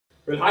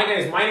Well, hi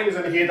guys, my name is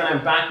Aniket and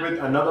I'm back with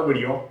another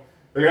video.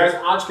 Well guys,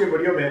 आज के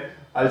video में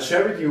I'll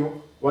share with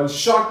you one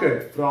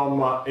shortcut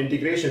from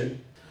integration.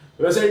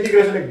 वैसे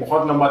integration एक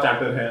बहुत लंबा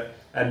chapter है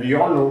and we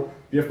all know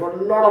we have got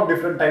a lot of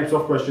different types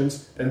of questions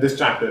in this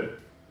chapter.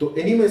 तो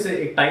इन्हीं में से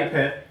एक type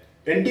है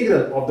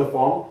integral of the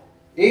form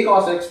a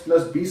cos x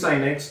plus b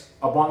sin x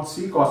upon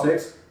c cos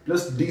x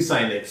plus d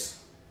sin x.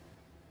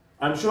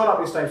 I'm sure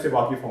आप इस type से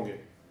वाकिफ होंगे.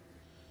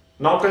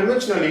 Now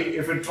conventionally,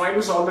 if we try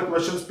to solve the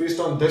questions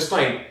based on this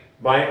type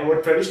by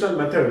our traditional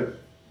method,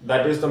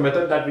 that is the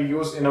method that we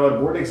use in our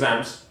board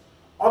exams,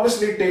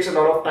 obviously it takes a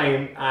lot of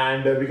time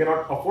and we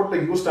cannot afford to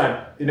use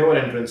that in our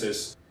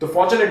entrances. So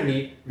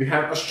fortunately, we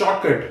have a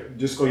shortcut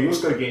जिसको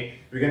use करके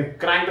we can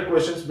crack the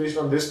questions based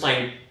on this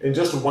type in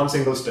just one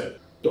single step.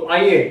 So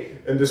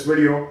आइए in this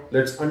video,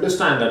 let's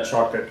understand that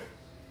shortcut.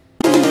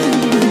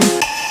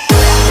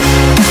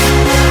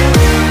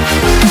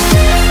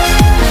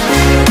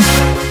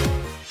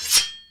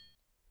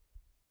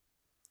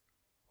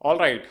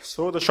 Alright,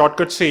 so the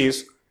shortcut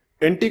says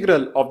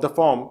integral of the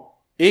form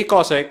a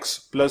cos x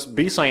plus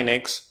b sin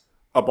x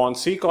upon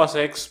c cos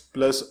x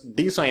plus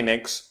d sin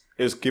x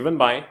is given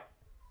by,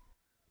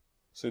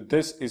 so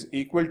this is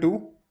equal to,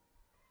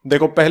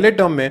 देखो पहले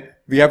term में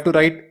we have to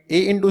write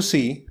a into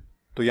c,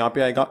 तो यहाँ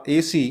पे आएगा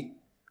ac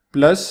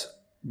plus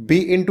b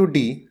into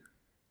d,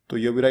 तो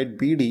ये we write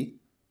bd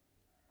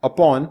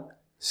upon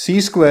c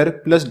square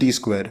plus d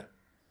square,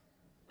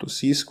 तो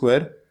c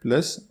square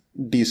plus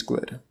d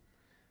square.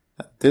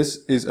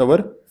 This is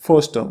our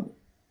first term.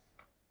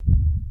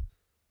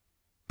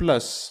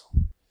 Plus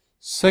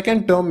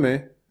second term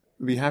में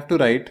we have to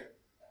write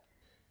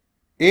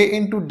a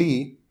into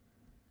d,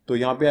 तो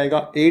यहाँ पे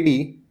आएगा ad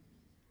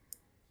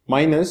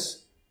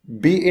minus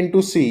b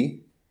into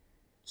c,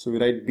 so we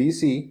write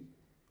bc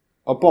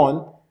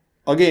upon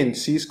again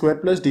c square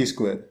plus d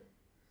square,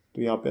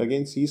 तो यहाँ पे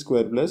again c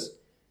square plus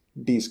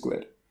d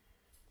square.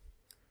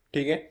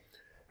 ठीक है,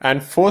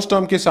 and first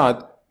term के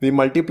साथ we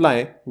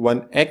multiply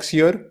one x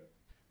here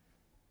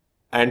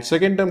and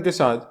second term के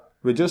साथ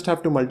we just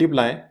have to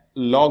multiply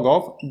log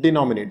of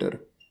denominator.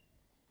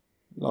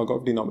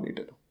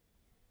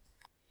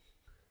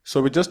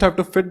 So we just have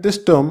to fit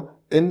this term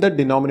in the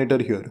denominator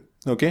here.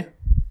 Okay.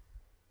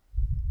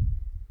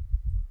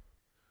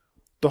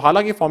 तो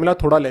हालांकि formula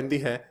थोड़ा लेंदी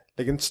है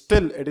लेकिन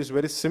still it is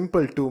very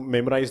simple to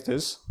memorize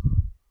this.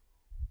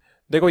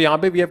 देखो यहाँ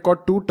पे we have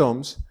got two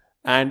terms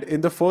and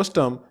in the first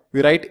term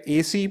we write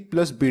AC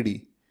plus BD.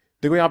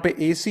 देखो यहाँ पे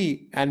AC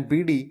and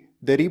BD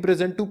they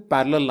represent two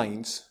parallel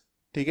lines,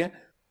 ठीक है,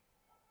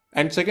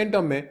 and second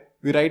term में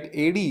we write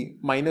AD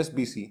minus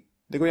BC.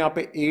 देखो यहाँ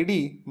पे AD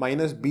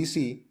minus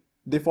BC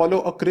they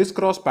follow a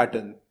crisscross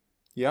pattern,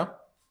 yeah,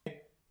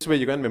 this way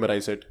you can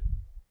memorize it.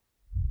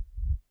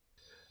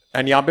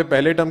 And यहाँ पे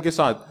पहले term के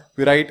साथ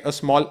we write a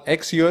small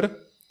x here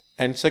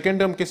and second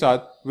term के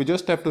साथ we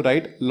just have to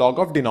write log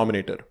of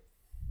denominator.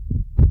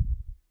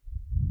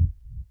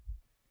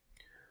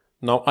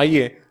 Now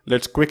आइए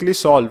let's quickly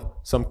solve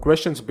some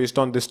questions based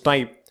on this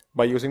type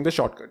by using the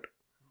shortcut.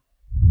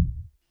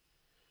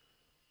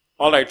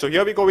 Alright, so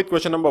here we go with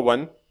question number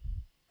 1.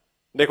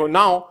 Dekho,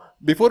 now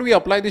before we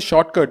apply the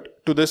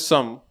shortcut to this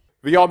sum,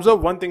 we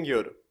observe one thing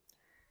here.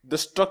 The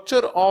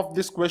structure of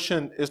this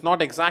question is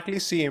not exactly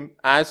same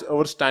as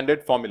our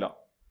standard formula.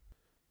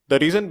 The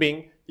reason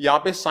being, यहाँ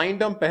पे sin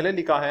term पहले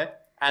लिखा है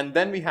and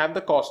then we have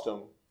the cos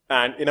term.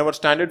 And in our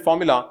standard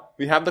formula,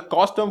 we have the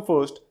cos term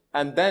first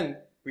and then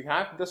we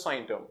have the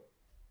sin term.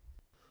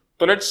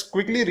 So let's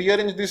quickly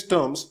rearrange these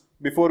terms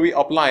before we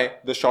apply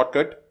the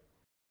shortcut.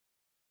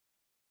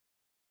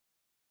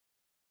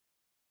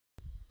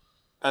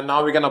 And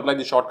now we can apply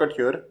the shortcut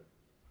here.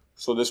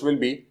 So this will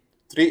be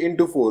 3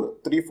 into 4,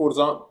 3 4s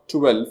are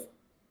 12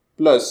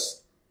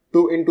 plus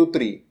 2 into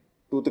 3,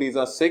 2 3s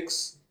are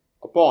 6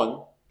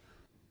 upon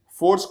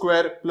 4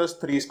 square plus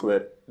 3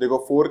 square.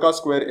 देखो 4 का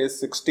square is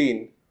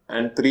 16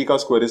 and 3 का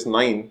square is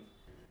 9.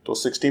 So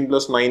 16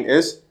 plus 9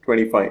 is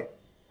 25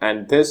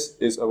 and this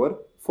is our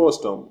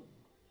first term.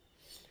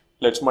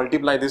 Let's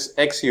multiply this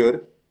x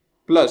here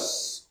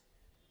plus,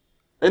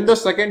 in the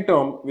second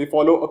term we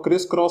follow a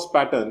crisscross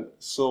pattern,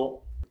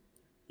 so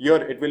here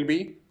it will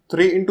be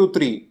 3 into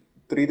 3,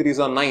 3 3s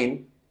are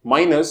 9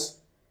 minus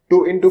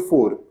 2 into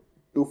 4,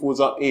 2 4s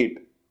are 8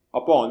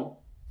 upon,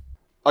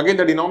 again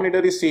the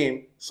denominator is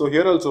same, so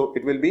here also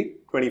it will be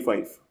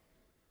 25.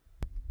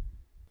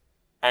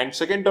 And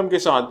second term के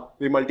साथ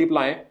we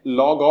multiply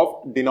log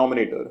of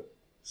denominator,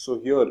 so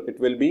here it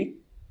will be,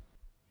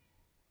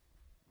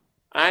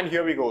 and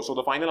here we go. So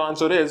the final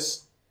answer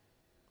is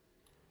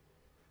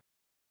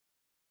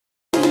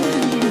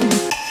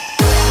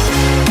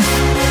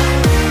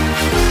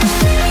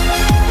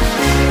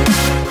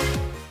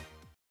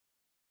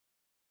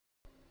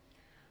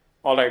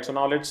alright, so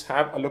now let's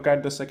have a look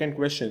at the second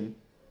question.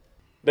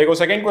 देखो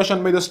second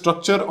question में the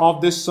structure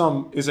of this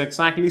sum is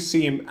exactly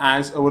same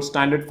as our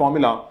standard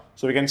formula,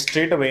 so we can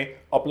straight away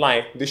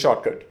apply the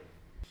shortcut.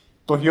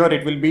 So here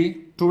it will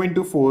be 2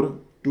 into 4,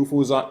 2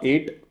 4s are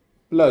 8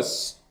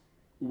 plus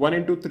 1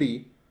 into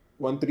 3,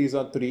 1 3s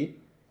are 3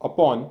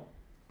 upon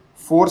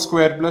 4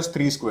 square plus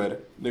 3 square.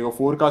 देखो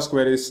 4 का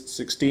square is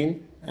 16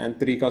 and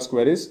 3 का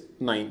square is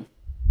 9.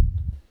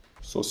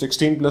 So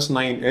 16 plus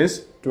 9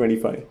 is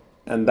 25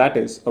 and that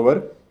is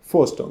our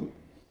first term.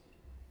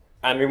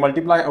 And we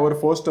multiply our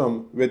first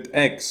term with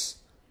x.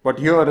 But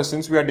here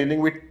since we are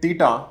dealing with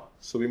theta,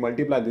 so we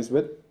multiply this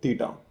with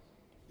theta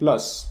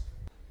plus.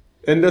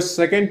 In the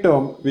second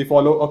term, we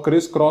follow a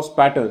crisscross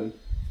pattern.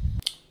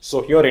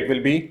 So here it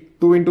will be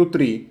 2 into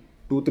 3,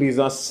 2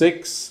 3s are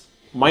 6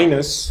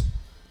 minus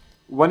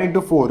 1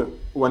 into 4,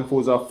 1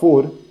 4s are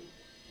 4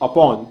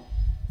 upon.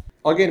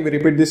 Again we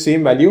repeat the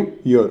same value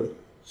here.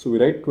 So we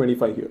write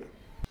 25 here.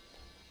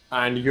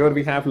 And here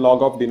we have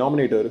log of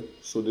denominator.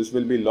 So this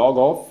will be log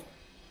of.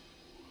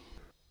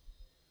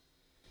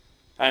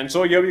 And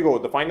so here we go.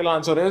 The final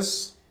answer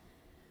is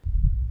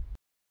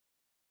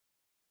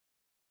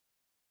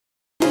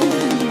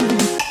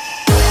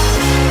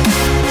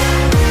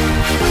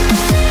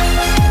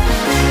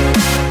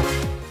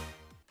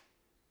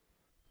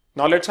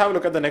now let's have a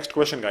look at the next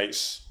question,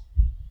 guys.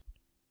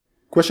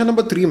 Question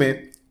number 3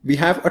 mein, we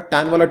have a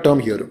tan wala term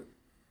here.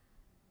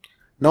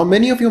 Now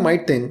many of you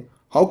might think,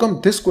 how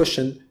come this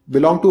question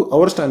belong to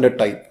our standard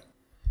type?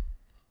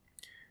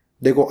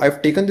 देखो,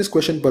 I've taken this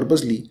question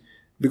purposely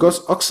because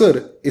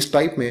अक्सर इस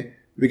type में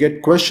we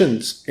get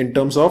questions in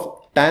terms of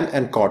tan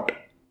and cot.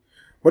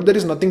 But there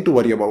is nothing to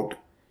worry about.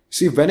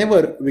 See,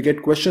 whenever we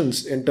get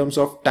questions in terms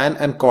of tan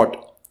and cot,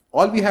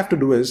 all we have to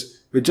do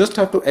is we just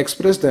have to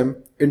express them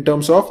in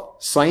terms of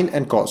sine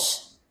and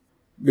cos.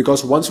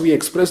 Because once we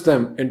express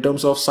them in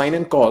terms of sine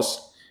and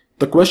cos,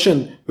 the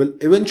question will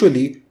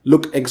eventually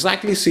look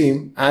exactly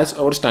same as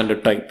our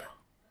standard type.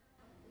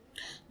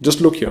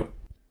 Just look here.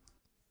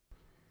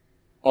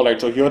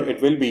 Alright, so here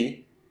it will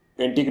be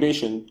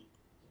integration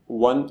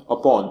 1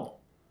 upon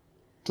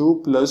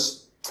 2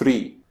 plus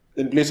 3.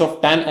 In place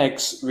of tan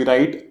x, we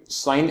write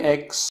sine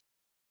x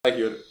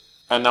here.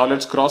 And now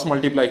let's cross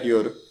multiply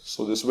here.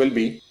 So this will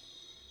be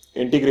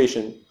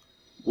integration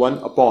 1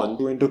 upon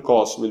 2 into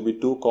cos will be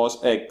 2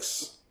 cos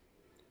x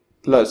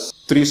plus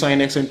 3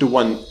 sin x into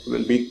 1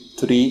 will be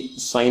 3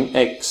 sin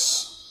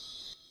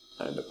x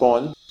and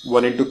upon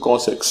 1 into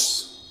cos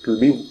x it will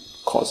be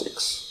cos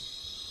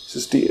x. This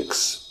is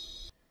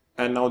dx.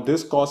 And now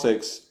this cos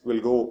x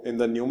will go in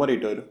the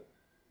numerator.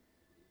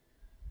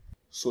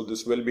 So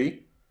this will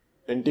be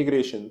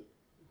integration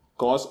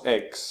cos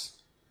x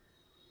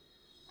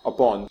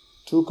upon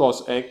 2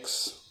 cos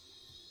x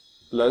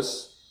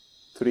plus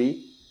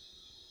 3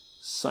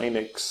 sin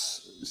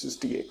x. This is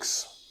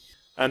dx.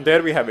 And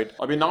there we have it.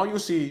 Abhi now you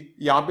see,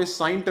 यहाँ पे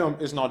sine term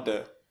is not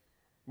there.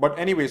 But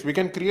anyways, we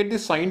can create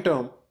this sine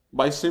term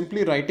by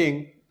simply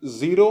writing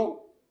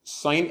 0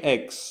 sin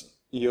x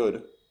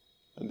here.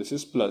 And this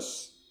is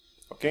plus.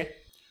 Okay.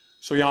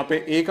 So यहाँ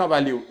पे a का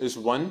value is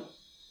 1,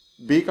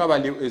 b का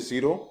value is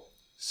 0,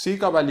 c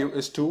का value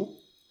is 2,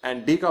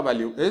 and d का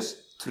value is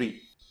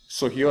 3.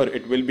 So here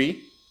it will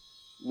be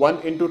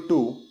 1 into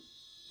 2,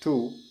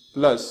 2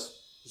 plus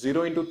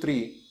 0 into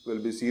 3 will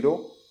be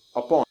 0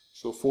 upon.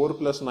 So 4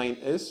 plus 9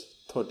 is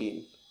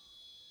 13.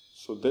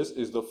 So this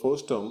is the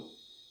first term.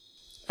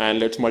 And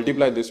let's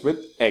multiply this with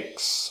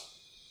x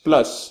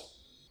plus.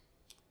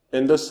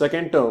 In the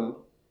second term,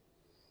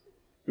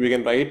 we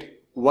can write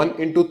 1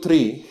 into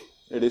 3,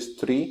 it is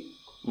 3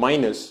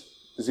 minus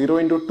 0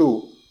 into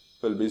 2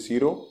 will be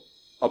 0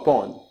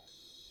 upon.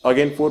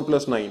 Again 4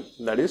 plus 9,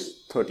 that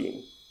is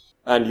 13.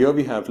 And here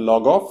we have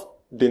log of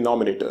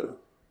denominator.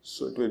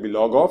 So it will be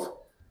log of.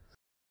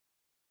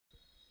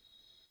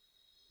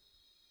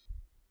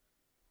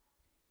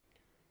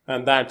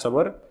 And that's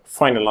our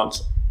final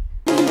answer.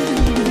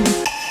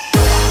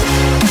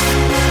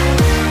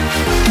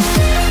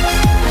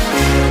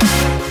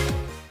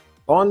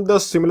 On the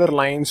similar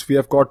lines, we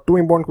have got 2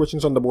 important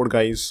questions on the board,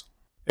 guys.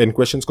 In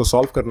questions ko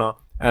solve karna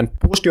and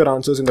post your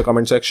answers in the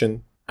comment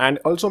section. And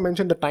also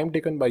mention the time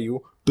taken by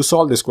you to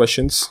solve these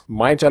questions.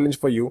 My challenge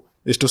for you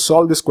is to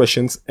solve these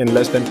questions in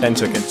less than 10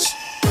 seconds.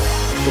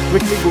 So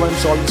quickly go and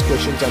solve these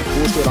questions and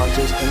post your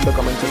answers in the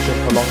comment section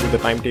along with the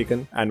time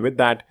taken. And with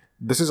that,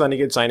 this is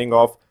Aniket signing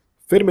off.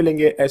 फिर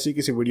मिलेंगे ऐसी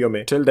किसी video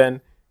में. Till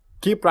then,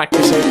 keep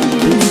practicing,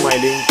 keep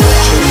smiling,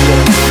 change your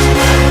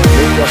and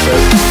make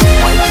yourself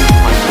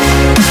mindful.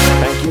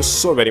 Thank you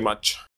so very much.